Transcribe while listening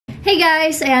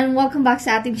guys! And welcome back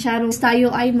sa ating channel.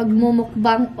 Tayo ay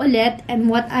magmumukbang ulit.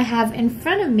 And what I have in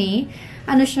front of me,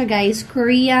 ano siya guys?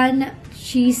 Korean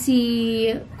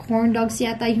cheesy corn dogs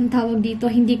yata yung tawag dito.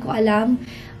 Hindi ko alam.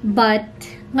 But,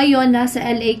 ngayon nasa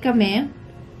LA kami.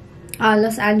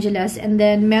 Los Angeles. And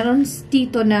then, meron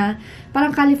dito na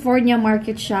parang California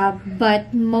market siya. But,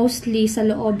 mostly sa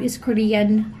loob is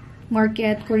Korean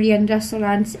market, Korean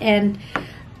restaurants. And,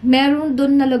 meron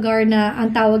dun na lugar na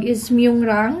ang tawag is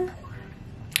Myeongrang.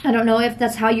 I don't know if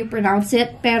that's how you pronounce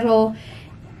it. Pero,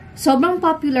 sobrang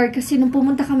popular kasi nung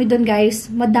pumunta kami dun guys,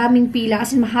 madaming pila.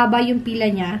 As in, mahaba yung pila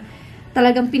niya.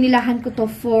 Talagang pinilahan ko to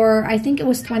for, I think it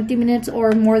was 20 minutes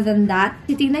or more than that.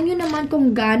 Titignan nyo naman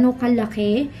kung gaano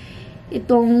kalaki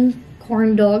itong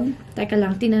corn dog. Teka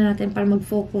lang, tingnan natin para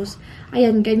mag-focus.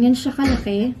 Ayan, ganyan siya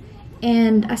kalaki.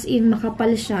 And as in,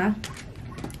 makapal siya.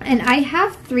 And I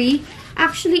have 3.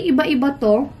 Actually, iba-iba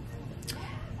to.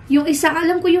 Yung isa,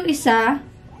 alam ko yung isa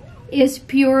is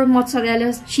pure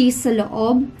mozzarella cheese sa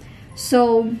loob.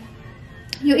 So,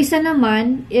 yung isa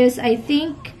naman is, I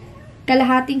think,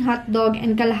 kalahating hotdog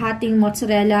and kalahating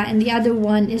mozzarella. And the other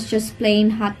one is just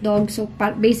plain hotdog. So,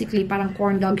 basically, parang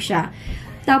corn dog siya.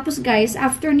 Tapos, guys,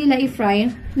 after nila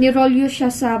i-fry, nirolyo siya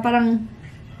sa parang,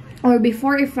 or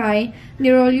before i-fry,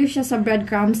 nirolyo siya sa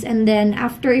breadcrumbs. And then,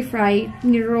 after i-fry,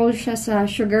 niroll siya sa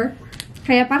sugar.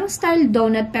 Kaya parang style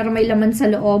donut pero may laman sa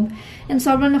loob. And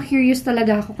sobrang na-curious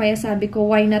talaga ako. Kaya sabi ko,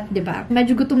 why not, diba?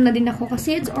 Medyo gutom na din ako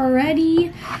kasi it's already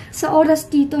sa oras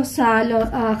dito sa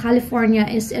California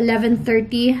is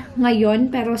 11:30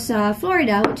 ngayon. Pero sa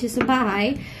Florida, which is sa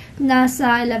bahay,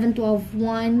 nasa 11:12,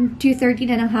 1, 2:30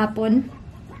 na ng hapon.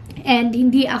 And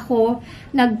hindi ako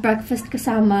nag-breakfast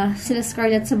kasama sila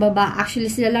Scarlett sa baba. Actually,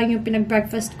 sila lang yung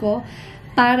pinag-breakfast ko.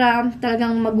 Para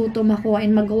talagang magutom ako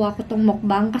and magawa ko tong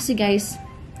mukbang. Kasi guys,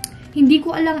 hindi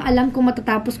ko alam kung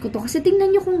matatapos ko to. Kasi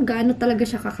tingnan nyo kung gaano talaga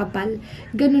siya kakapal.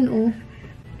 Ganun oh.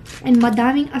 And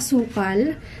madaming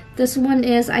asukal. This one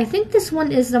is, I think this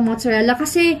one is the mozzarella.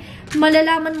 Kasi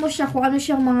malalaman mo siya kung ano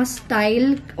siyang mga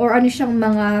style or ano siyang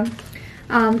mga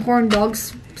corn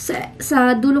dogs.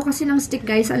 Sa dulo kasi ng stick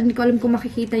guys, hindi ko alam kung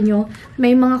makikita nyo.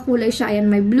 May mga kulay siya.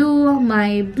 Ayan, may blue,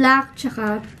 may black,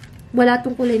 tsaka wala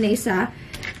tong kulay na isa.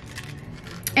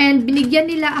 And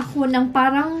binigyan nila ako ng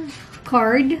parang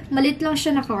card. Malit lang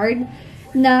siya na card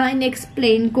na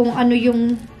in-explain kung ano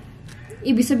yung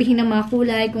ibig sabihin ng mga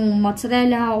kulay, kung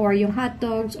mozzarella or yung hot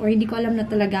dogs or hindi ko alam na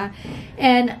talaga.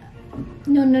 And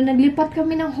nung naglipat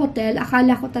kami ng hotel,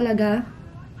 akala ko talaga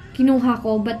kinuha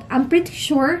ko. But I'm pretty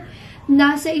sure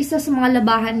nasa isa sa mga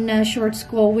labahan na shorts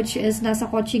ko, which is nasa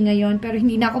kotse ngayon. Pero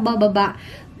hindi na ako bababa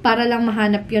para lang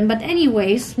mahanap yun. But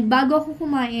anyways, bago ako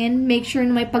kumain, make sure na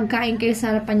may pagkain kayo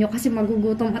sa harapan nyo kasi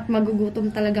magugutom at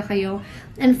magugutom talaga kayo.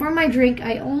 And for my drink,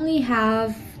 I only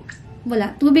have,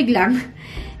 wala, tubig lang.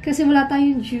 Kasi wala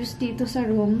tayong juice dito sa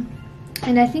room.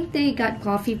 And I think they got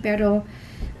coffee, pero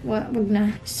wag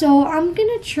na. So, I'm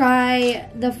gonna try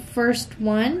the first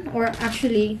one, or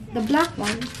actually, the black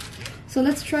one. So,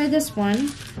 let's try this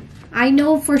one. I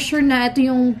know for sure na ito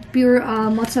yung pure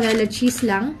mozzarella cheese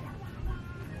lang.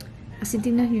 Kasi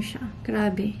tingnan nyo siya.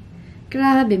 Grabe.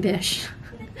 Grabe, besh.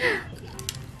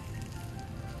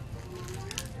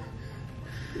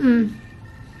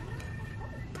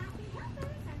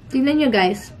 Tingnan nyo,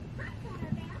 guys.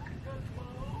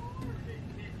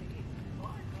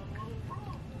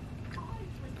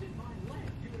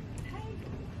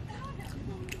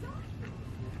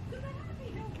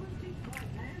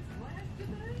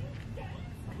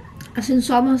 As in,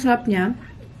 sobrang sarap niya.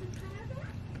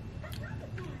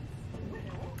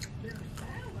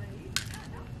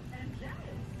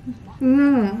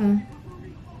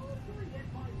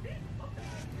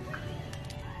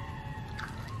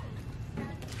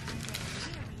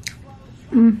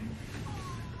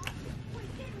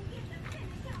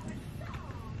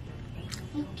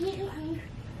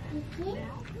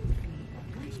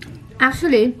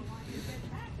 Actually,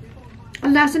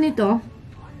 ang lasa nito,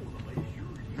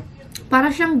 para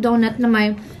siyang donut na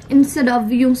may, instead of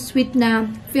yung sweet na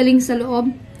filling sa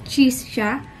loob, cheese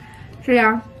siya.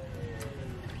 Kaya,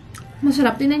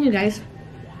 masarap. Tingnan nyo guys.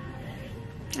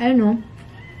 I don't know.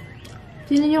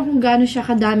 Tingnan nyo kung gaano siya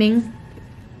kadaming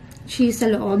cheese sa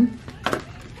loob.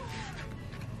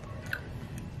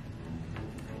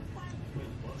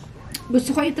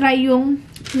 Gusto ko i-try yung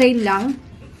plain lang.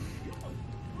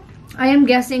 I am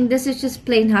guessing this is just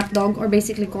plain hot dog or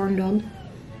basically corn dog.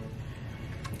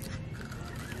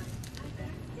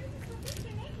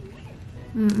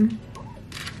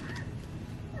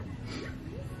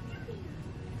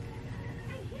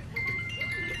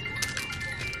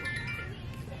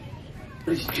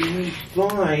 It's doing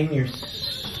fine. You're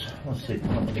let's see.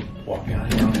 I'm gonna walk out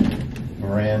here on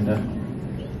Miranda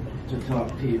to talk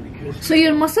to you because... So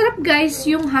yun, masarap guys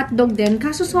yung hotdog din.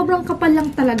 Kaso sobrang kapal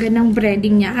lang talaga ng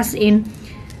breading niya. As in,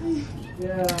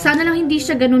 sana lang hindi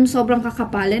siya ganun sobrang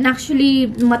kakapal. And actually,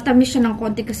 matamis siya ng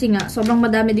konti kasi nga, sobrang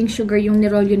madami ding sugar yung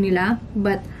nirolyo nila.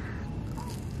 But,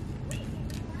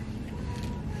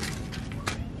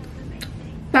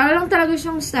 para lang talaga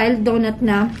siyang style donut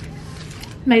na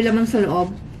may laman sa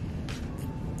loob.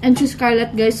 And si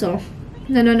Scarlett guys, oh,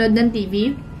 nanonood ng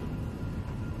TV.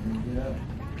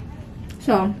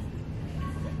 So,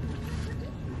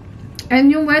 and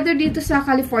yung weather dito sa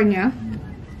California,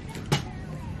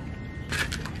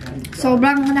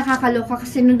 sobrang nakakaloka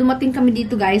kasi nung dumating kami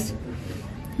dito guys,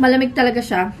 malamig talaga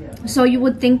siya. So, you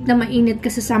would think na mainit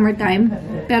kasi summertime,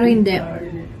 pero hindi.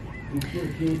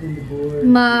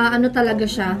 Ano talaga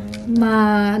siya,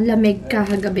 malamig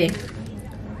kahagabi.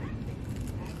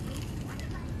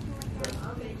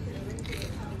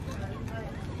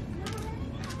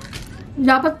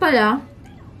 Dapat pala,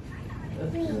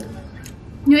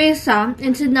 yung isa,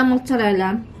 instead na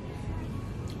mozzarella,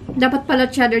 dapat pala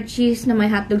cheddar cheese na may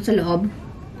hotdog sa loob.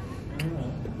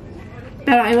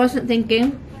 Pero I wasn't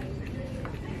thinking.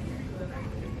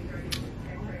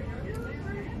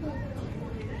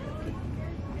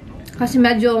 Kasi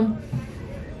medyo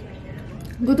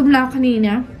gutom lang ako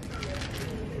kanina.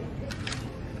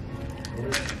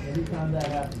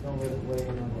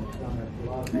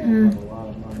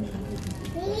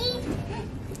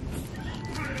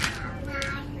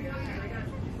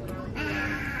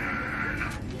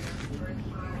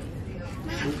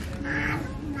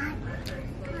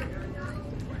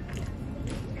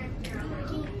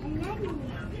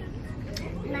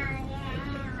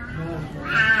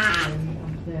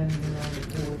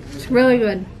 It's really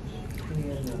good.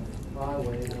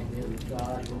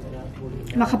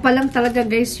 Makapal lang talaga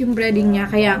guys yung breading niya.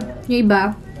 Kaya yung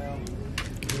iba,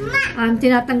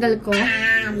 tinatanggal ko.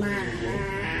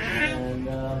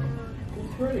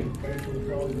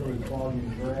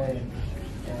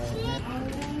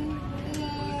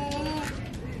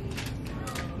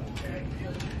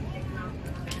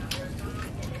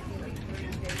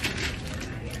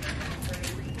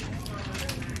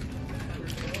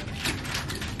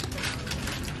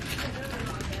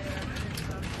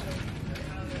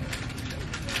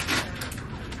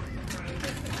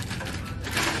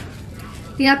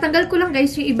 Tinatanggal ko lang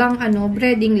guys yung ibang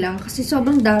breading lang kasi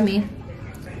sobrang dami.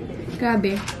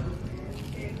 Grabe.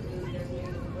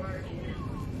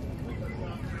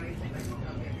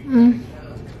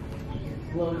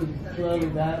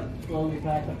 Slowly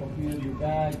pack up a few of your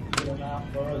bags, get them out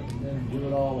first, and then do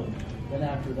it all. And then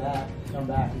after that, come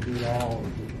back and do it all.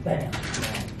 Bam!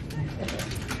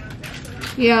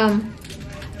 Yeah.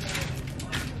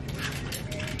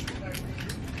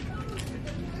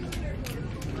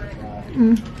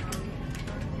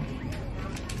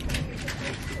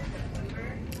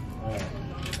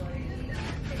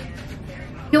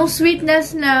 Yung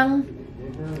sweetness ng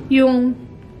yung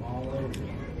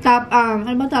top,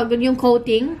 ano ba tawag doon? Yung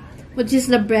coating, which is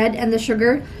the bread and the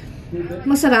sugar,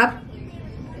 masarap.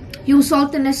 Yung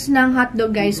saltiness ng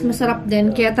hotdog guys, masarap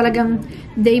din. Kaya talagang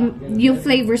yung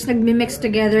flavors nagmi-mix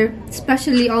together,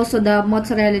 especially also the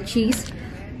mozzarella cheese.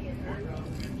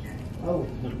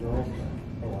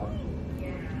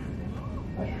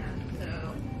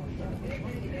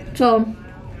 So,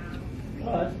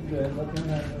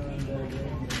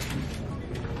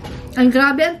 ang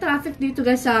grabe ang traffic dito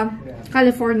guys sa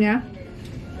California.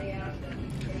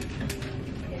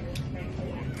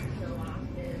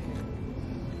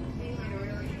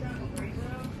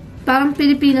 Parang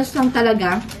Pilipinas lang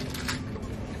talaga.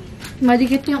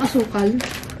 Madikit yung asukal.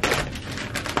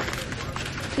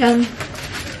 Yan.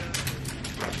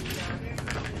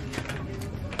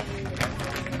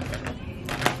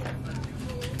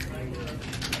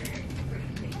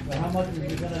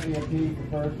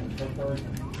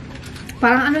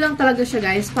 Parang ano lang talaga siya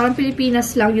guys. Parang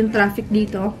Pilipinas lang yung traffic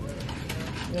dito.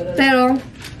 Pero,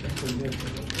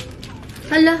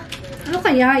 hala, ano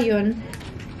kaya yun?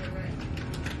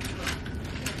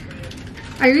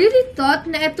 I really thought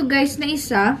na eto guys na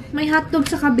isa, may hotdog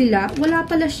sa kabila. Wala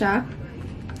pala siya.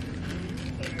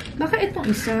 Baka itong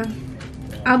isa.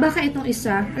 Baka itong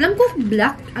isa. Alam ko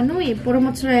black, puro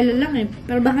mozzarella lang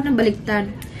Pero baka nabaliktad.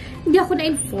 Hindi ako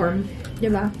na-inform.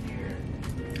 Diba?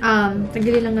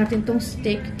 Tanggalin lang natin tong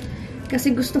stick.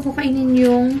 Kasi gusto ko kainin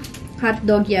yung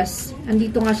hotdog. Yes.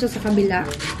 Andito nga siya sa kabila.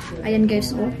 Ayan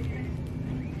guys, oh.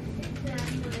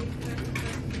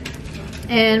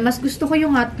 And mas gusto ko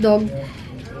yung hotdog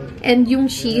and yung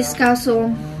cheese.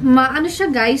 Kaso, ano siya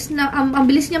guys, na ang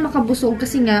bilis niya makabusog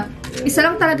kasi nga, Isa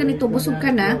lang talaga nito, busog ka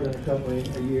na.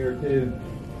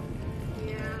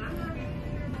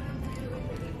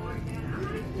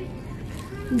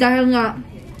 Dahil nga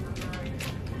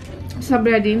sa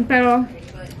breading, pero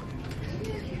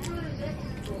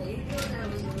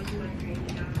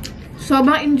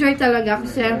sobrang enjoy talaga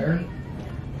kasi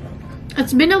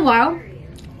it's been a while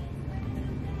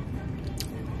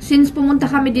since pumunta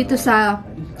kami dito sa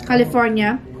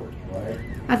California.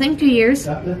 I think 2 years.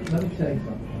 Let me tell you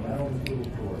something. I own this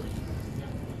little torch,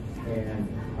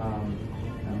 and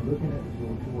I'm looking at this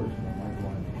little torch, and I'm like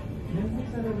going, man,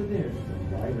 what's that over there? It's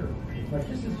a lighter. It's like,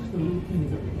 this is just a little teeny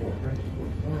bit of French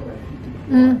torch. Oh, right.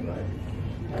 Right.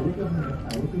 I look up in the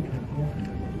corner, and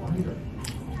there's a lighter.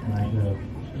 And I go,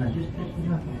 and I just picked it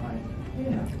up, and I'm like,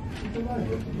 yeah, it's a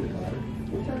lighter. It's a good lighter.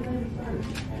 What's that thing inside of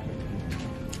it?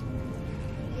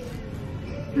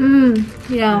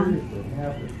 Yeah.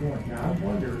 Half the point. Now I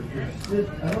wonder if your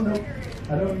sister, I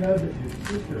don't know that your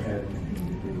sister had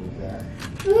anything to do with that.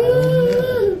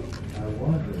 I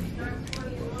wonder.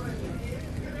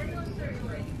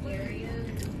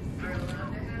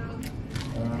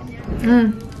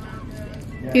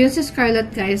 Yun si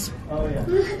Scarlett, guys. Oh yeah.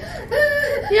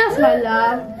 Yes, my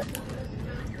love.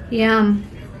 Yeah.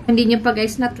 Hindi niyo pa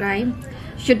guys na-try.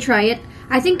 Should try it.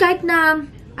 I think kahit na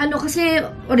kasi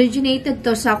originated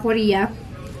to sa Korea.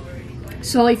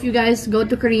 So, if you guys go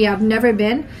to Korea, I've never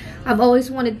been. I've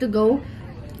always wanted to go.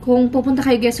 Kung pupunta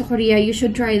kayo guys sa Korea, you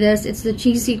should try this. It's the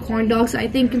cheesy corn dogs. I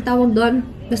think yung tawag doon.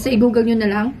 Basta i-google nyo na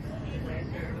lang.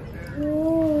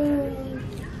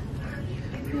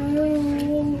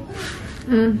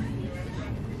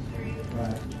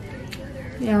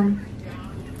 Yeah.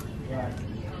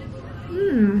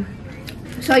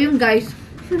 So, ayun guys.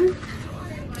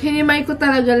 Hinimay ko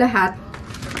talaga lahat.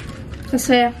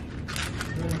 Kasi,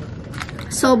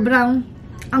 sobrang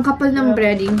ang kapal ng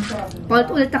breading.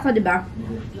 Ulit ako, diba?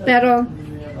 Pero,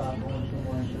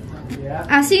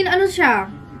 as in, ano siya?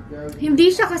 Hindi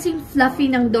siya kasing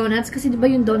fluffy ng donuts. Kasi diba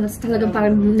yung donuts talagang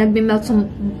parang nagme-melt sa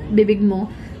bibig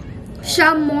mo.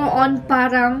 Siya more on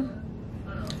parang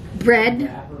bread.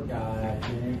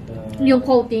 Yung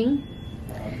coating.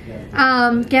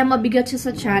 Kaya mabigat siya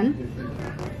sa tiyan.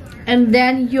 And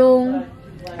then, yung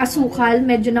asukal,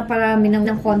 medyo naparami ng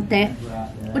konti.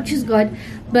 Which is good.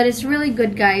 But it's really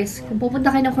good, guys. Kung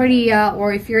pupunta kayo ng Korea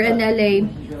or if you're in LA,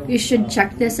 you should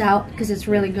check this out because it's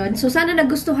really good. So, sana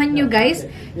nagustuhan nyo, guys,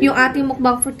 yung ating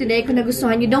mukbang for today. Kung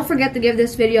nagustuhan nyo, don't forget to give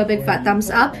this video a big fat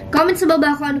thumbs up. Comment sa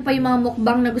baba kung ano pa yung mga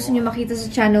mukbang na gusto nyo makita sa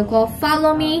channel ko.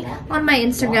 Follow me on my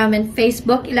Instagram and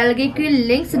Facebook. Ilalagay ko yung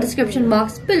link sa description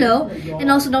box below. And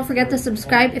also, don't forget to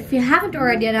subscribe if you haven't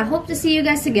already. And I hope to see you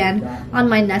guys again on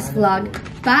my next vlog.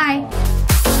 Bye!